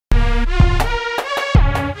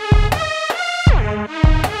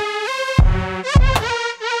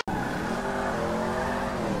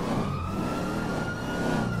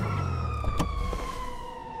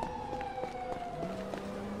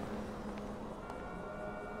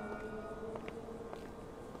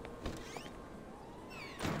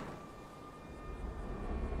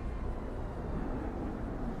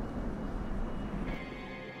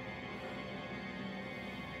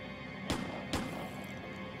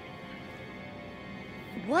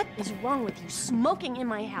What is wrong with you smoking in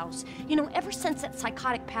my house? You know, ever since that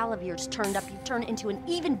psychotic pal of yours turned up, you've turned into an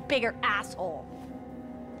even bigger asshole.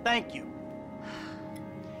 Thank you.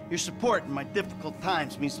 Your support in my difficult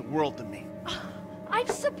times means the world to me.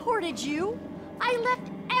 I've supported you. I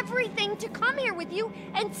left everything to come here with you,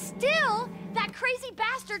 and still, that crazy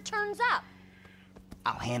bastard turns up.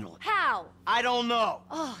 I'll handle it. How? I don't know.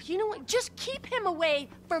 Oh, you know what? Just keep him away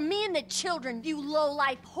from me and the children, you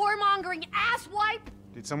low-life, whoremongering asswipe!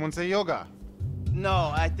 Did someone say yoga?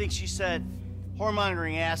 No, I think she said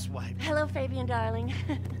whoremongering asswipe. Hello, Fabian, darling.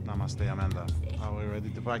 Namaste, Amanda. Are we ready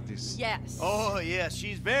to practice? Yes. Oh, yeah,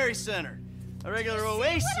 she's very centered. A regular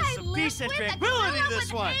oasis of peace and with? tranquility, A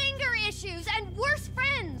this with one. Anger issues and worse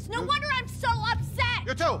friends. No wonder I'm so upset.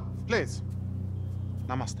 You too, please.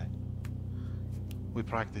 Namaste. We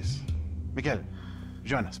practice. Miguel,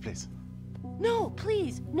 join us, please. No,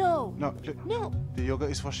 please, no. No, please. No. The yoga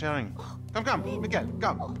is for sharing. Come, Miguel,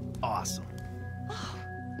 come. Awesome.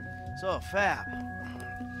 So, Fab,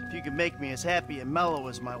 if you can make me as happy and mellow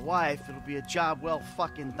as my wife, it'll be a job well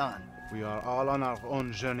fucking done. We are all on our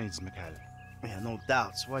own journeys, Miguel. Yeah, no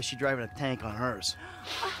doubts. Why is she driving a tank on hers?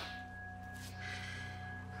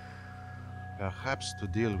 Perhaps to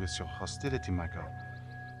deal with your hostility, Michael.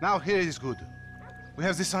 Now here is good. We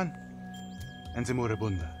have the sun and the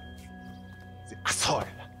moribunda. The asshole.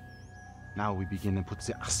 Now we begin and put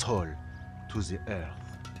the asshole to the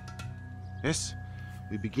earth. Yes,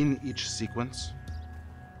 we begin each sequence.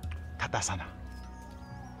 Tadasana.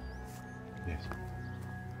 Yes.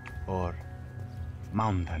 Or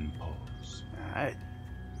mountain pose. All right.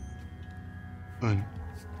 1,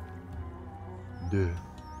 2,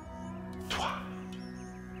 3.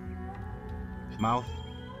 Mouth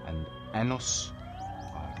and anus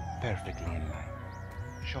are perfectly in line.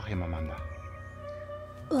 Show him, Amanda.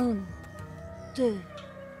 1, 2,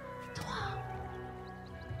 3.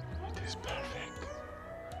 It is perfect.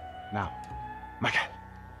 Now, Michael.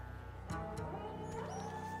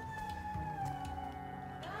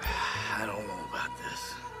 I don't know about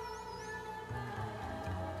this.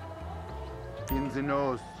 In the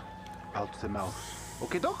nose, out the mouth.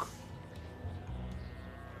 Okay, Doc?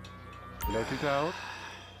 Let it out.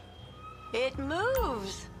 It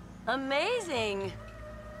moves. Amazing.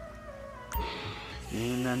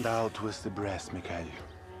 In and out with the breath, Mikael.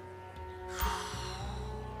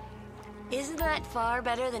 Isn't that far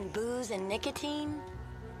better than booze and nicotine?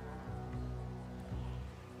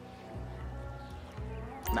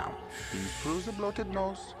 Now, in through the bloated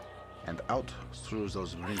nose and out through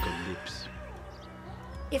those wrinkled lips.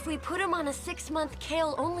 If we put him on a 6-month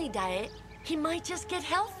kale-only diet, he might just get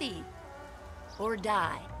healthy. Or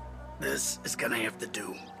die. This is gonna have to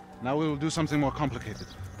do. Now we will do something more complicated.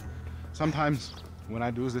 Sometimes, when I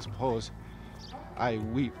do this pose, I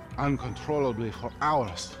weep uncontrollably for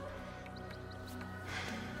hours.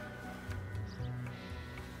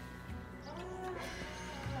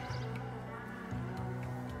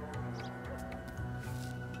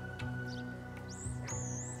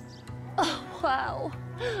 Oh, wow.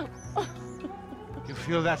 You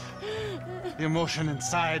feel that? The emotion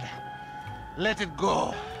inside. Let it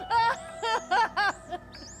go.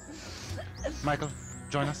 Michael,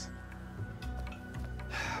 join us.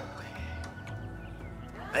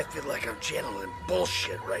 I feel like I'm channeling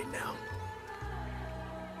bullshit right now.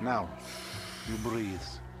 Now, you breathe.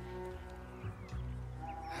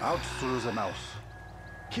 Out through the mouth.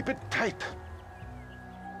 Keep it tight.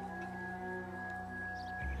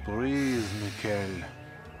 Breathe, Mikael.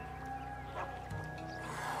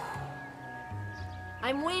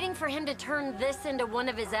 I'm waiting for him to turn this into one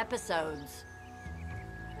of his episodes.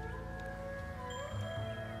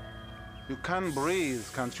 You can breathe,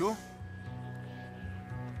 can't you?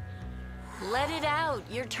 Let it out.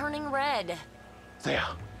 You're turning red. There.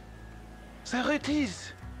 There it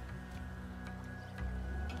is.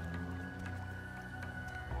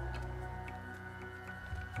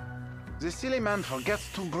 The silly man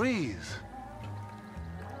forgets to breathe.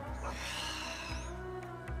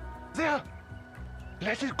 There.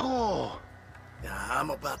 Let it go. Yeah, I'm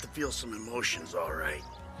about to feel some emotions, all right.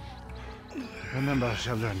 Remember,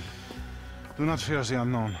 children, do not fear the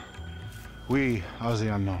unknown. We are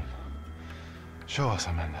the unknown. Show us,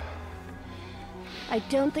 Amanda. I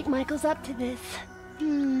don't think Michael's up to this.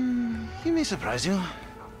 He may surprise you.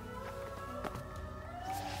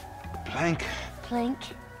 Plank. Plank.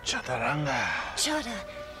 Chaturanga. Chata.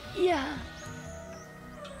 Yeah.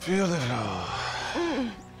 Feel the flow.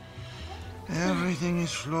 Everything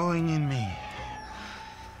is flowing in me.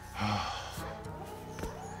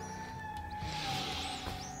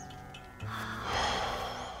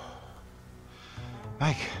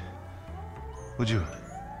 Mike, would you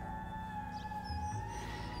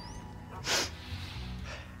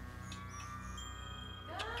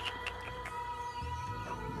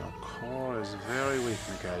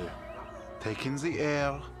Take in the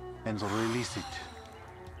air and release it.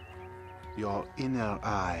 Your inner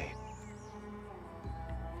eye.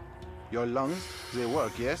 Your lungs, they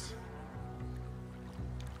work, yes?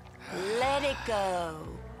 Let it go.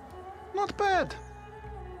 Not bad.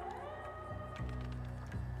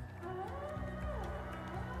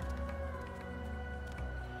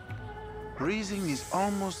 Breathing is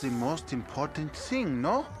almost the most important thing,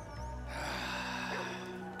 no?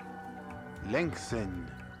 Lengthen.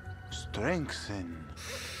 Strengthen.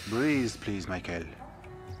 Breathe, please, Michael.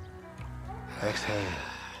 Exhale.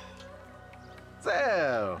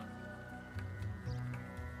 There.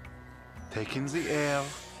 Take in the air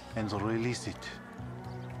and release it.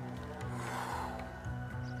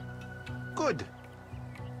 Good.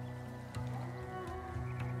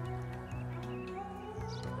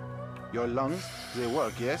 Your lungs, they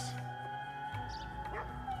work, yes?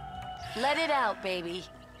 Let it out, baby.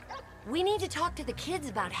 We need to talk to the kids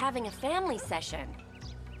about having a family session.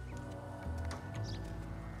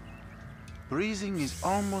 Breathing is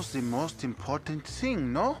almost the most important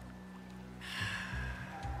thing, no?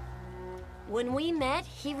 When we met,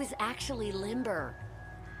 he was actually limber.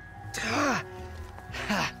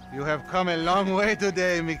 You have come a long way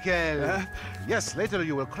today, Mikhail. Yes, later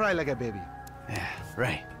you will cry like a baby. Yeah,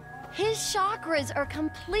 right. His chakras are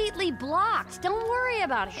completely blocked. Don't worry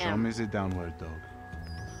about Show him. me the downward dog.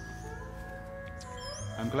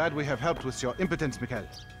 I'm glad we have helped with your impotence, Mikhail.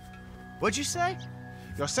 What'd you say?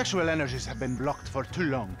 Your sexual energies have been blocked for too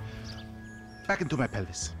long. Back into my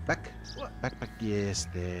pelvis. Back. Back, back. Yes,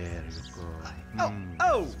 there you go.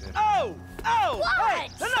 Oh! What? Hey,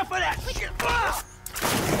 enough of that shit!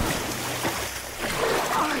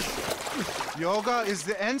 Yoga is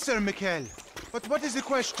the answer, Mikhail. But what is the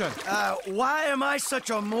question? Why am I such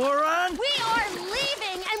a moron? We are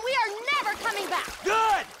leaving, and we are never coming back.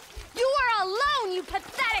 Good! You are alone, you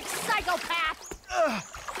pathetic psychopath.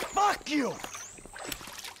 Fuck you!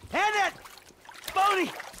 And that phony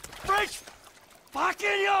French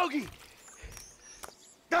fucking yogi!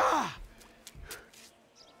 Ah!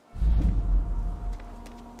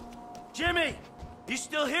 Jimmy, you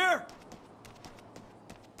still here?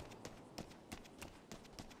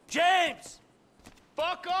 James!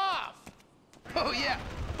 Fuck off! Oh yeah,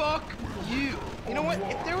 fuck you. You know what?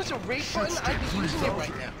 If there was a rape button, I'd be using it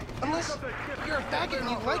right now. Unless you're a faggot and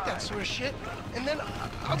you like that sort of shit, and then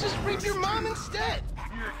I'll just rape your mom instead.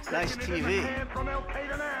 Nice TV.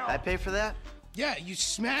 I pay for that? Yeah, you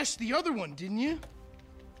smashed the other one, didn't you?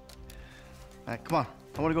 All right, come on.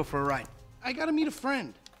 I want to go for a ride. I gotta meet a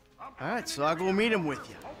friend. All right, so I'll go meet him with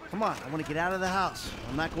you. Come on, I want to get out of the house.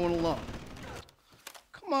 I'm not going alone.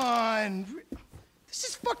 Come on. This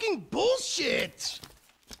is fucking bullshit.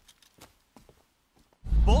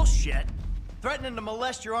 Bullshit? Threatening to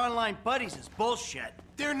molest your online buddies is bullshit.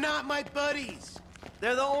 They're not my buddies.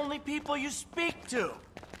 They're the only people you speak to.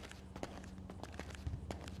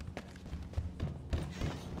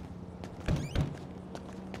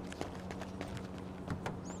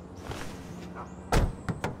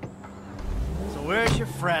 So where's your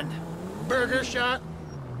friend? Burger shot.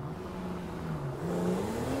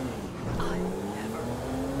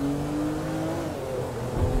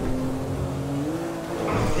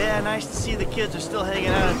 Yeah, nice to see the kids are still hanging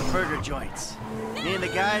out at the burger joints. Me and the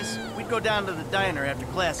guys, we'd go down to the diner after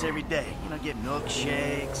class every day. You know, get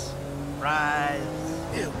milkshakes, fries.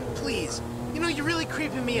 Ew, please. You know, you're really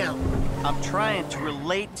creeping me out. I'm trying to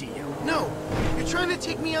relate to you. No, you're trying to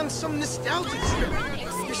take me on some nostalgic trip.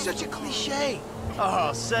 You're such a cliche.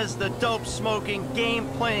 Oh, says the dope-smoking,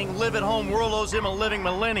 game-playing, live-at-home worldos him a living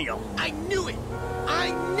millennial. I knew it!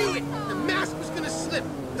 I knew it! The mask was gonna slip.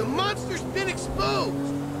 The monster's been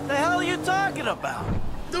exposed. The hell are you talking about?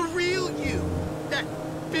 The real you. That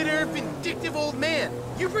bitter, vindictive old man.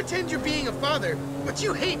 You pretend you're being a father, but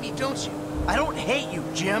you hate me, don't you? I don't hate you,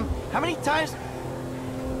 Jim. How many times...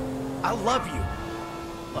 I love you.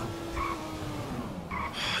 Look.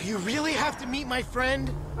 You really have to meet my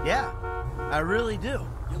friend? Yeah, I really do.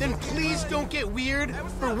 Then please don't get weird.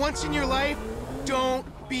 For once in your life, don't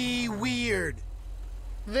be weird.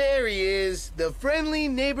 There he is, the friendly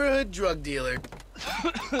neighborhood drug dealer.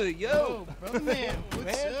 Yo, Brother man,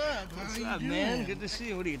 what's up? What's How up, you man? doing? Good to see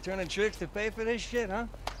you. What are you turning tricks to pay for this shit, huh?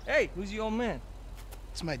 Hey, who's the old man?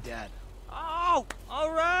 It's my dad. Oh,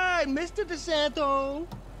 all right, Mr. DeSanto.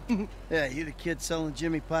 Yeah, you the kid selling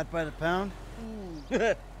Jimmy pot by the pound?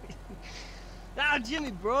 Ah,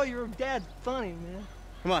 Jimmy, bro, your dad's funny, man.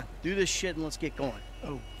 Come on, do this shit and let's get going.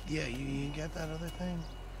 Oh, yeah, you got that other thing?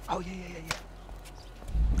 Oh, yeah.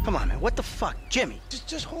 Come on, man, what the fuck? Jimmy!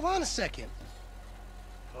 Just hold on a second.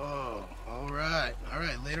 Oh, all right,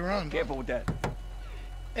 later on. Careful with that.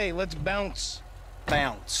 Hey, let's bounce.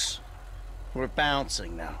 Bounce. We're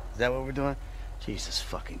bouncing now. Is that what we're doing? Jesus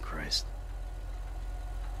fucking Christ.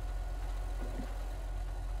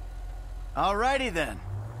 Alrighty then.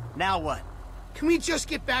 Now what? Can we just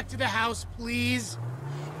get back to the house, please?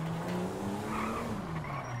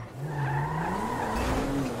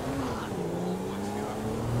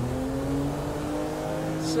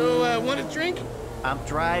 So, want a drink? I'm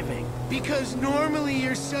driving. Because normally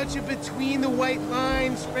you're such a between the white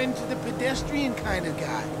lines, friend to the pedestrian kind of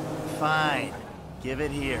guy. Fine. Give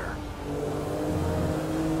it here.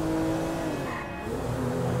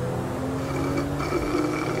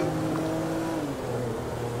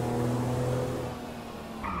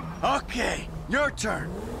 Okay, your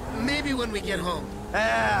turn. Maybe when we get home.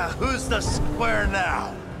 Ah, who's the square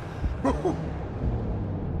now?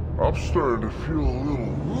 I'm starting to feel a little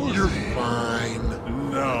woozy. You're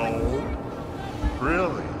fine. No.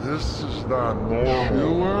 Really, this is not normal.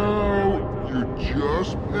 Chill out. You're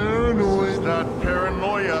just paranoid. This is not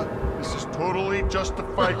paranoia. This is totally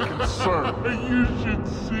justified concern. You should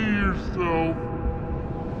see yourself.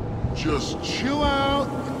 Just chill out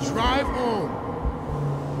and drive home.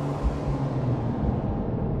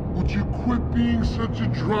 Would you quit being such a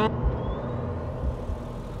drop?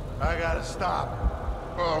 I gotta stop.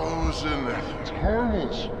 Oh, who's in there? It's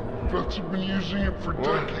harmless. Vets have been using it for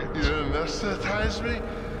decades. You anesthetize me?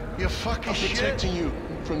 You fucking I'm shit. protecting you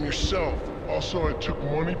from yourself. Also, I took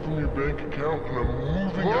money from your bank account and I'm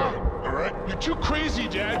moving out. All right? You're too crazy,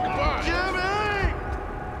 Dad. Goodbye. Jimmy!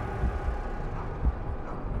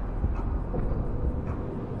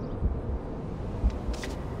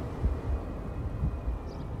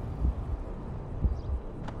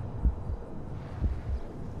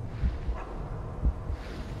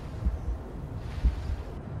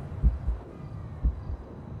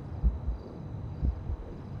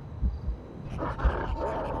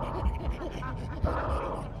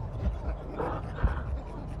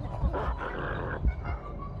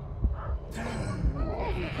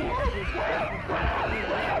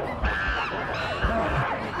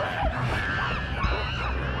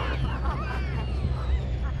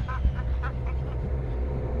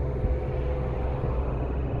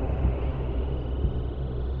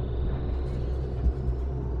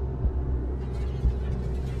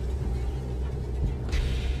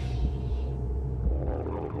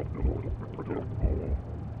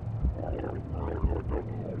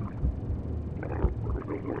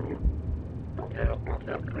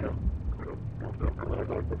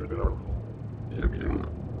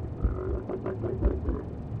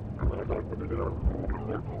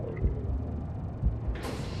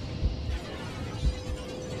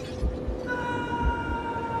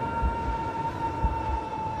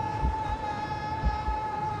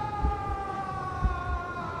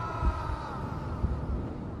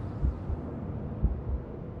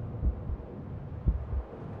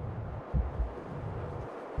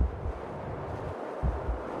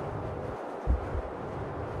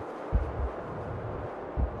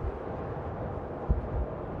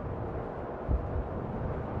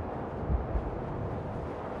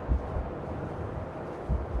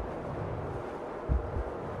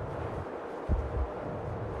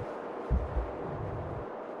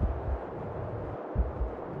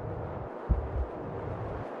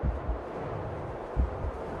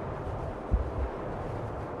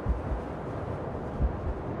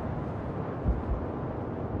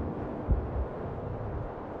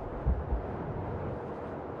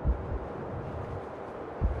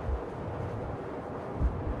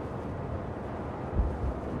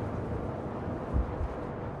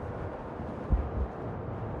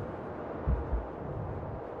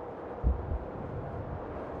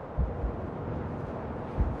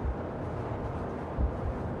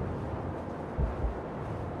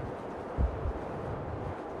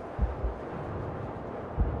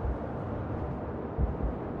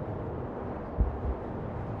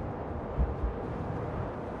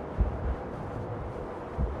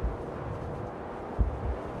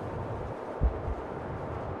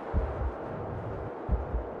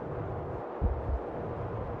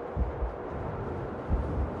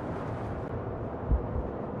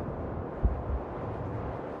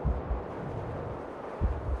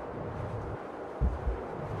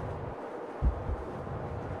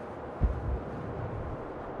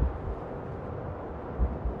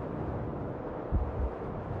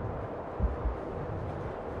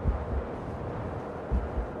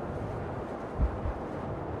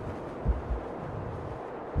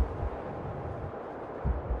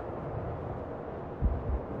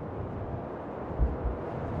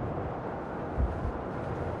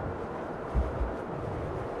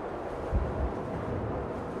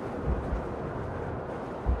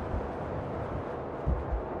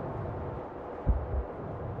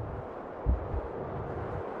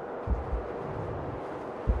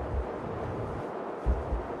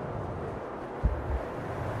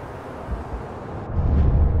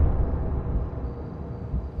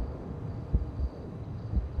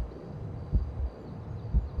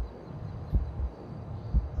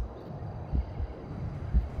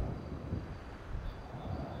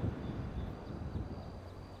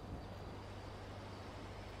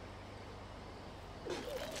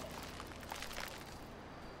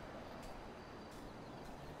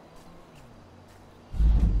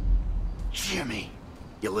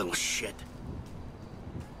 little shit.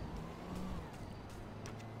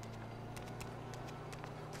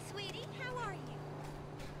 Sweetie, how are you?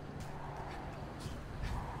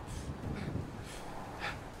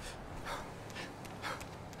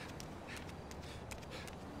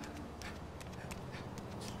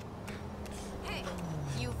 Hey,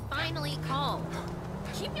 you finally called.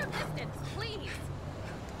 Keep your distance, please.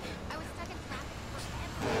 I was stuck in traffic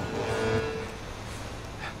forever.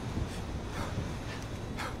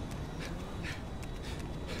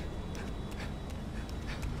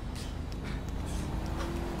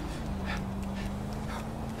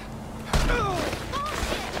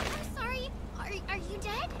 I'm sorry. Are you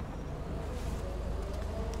dead?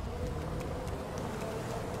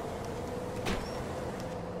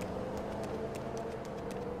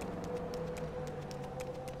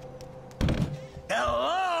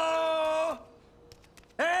 Hello?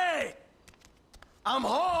 Hey! I'm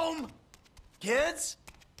home! Kids?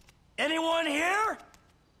 Anyone here?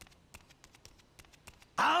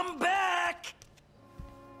 I'm back!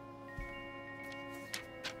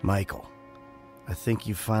 Michael, I think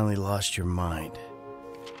you finally lost your mind.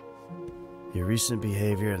 Your recent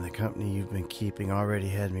behavior and the company you've been keeping already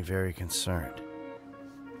had me very concerned.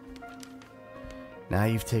 Now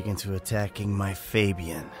you've taken to attacking my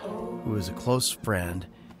Fabian, who is a close friend,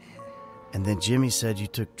 and then Jimmy said you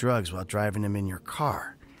took drugs while driving him in your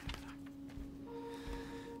car.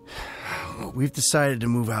 We've decided to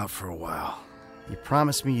move out for a while. You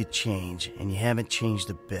promised me you'd change, and you haven't changed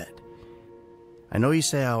a bit. I know you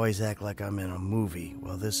say I always act like I'm in a movie.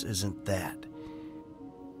 Well, this isn't that.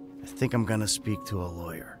 I think I'm gonna speak to a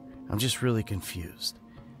lawyer. I'm just really confused.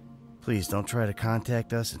 Please don't try to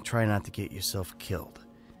contact us and try not to get yourself killed.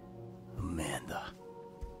 Amanda.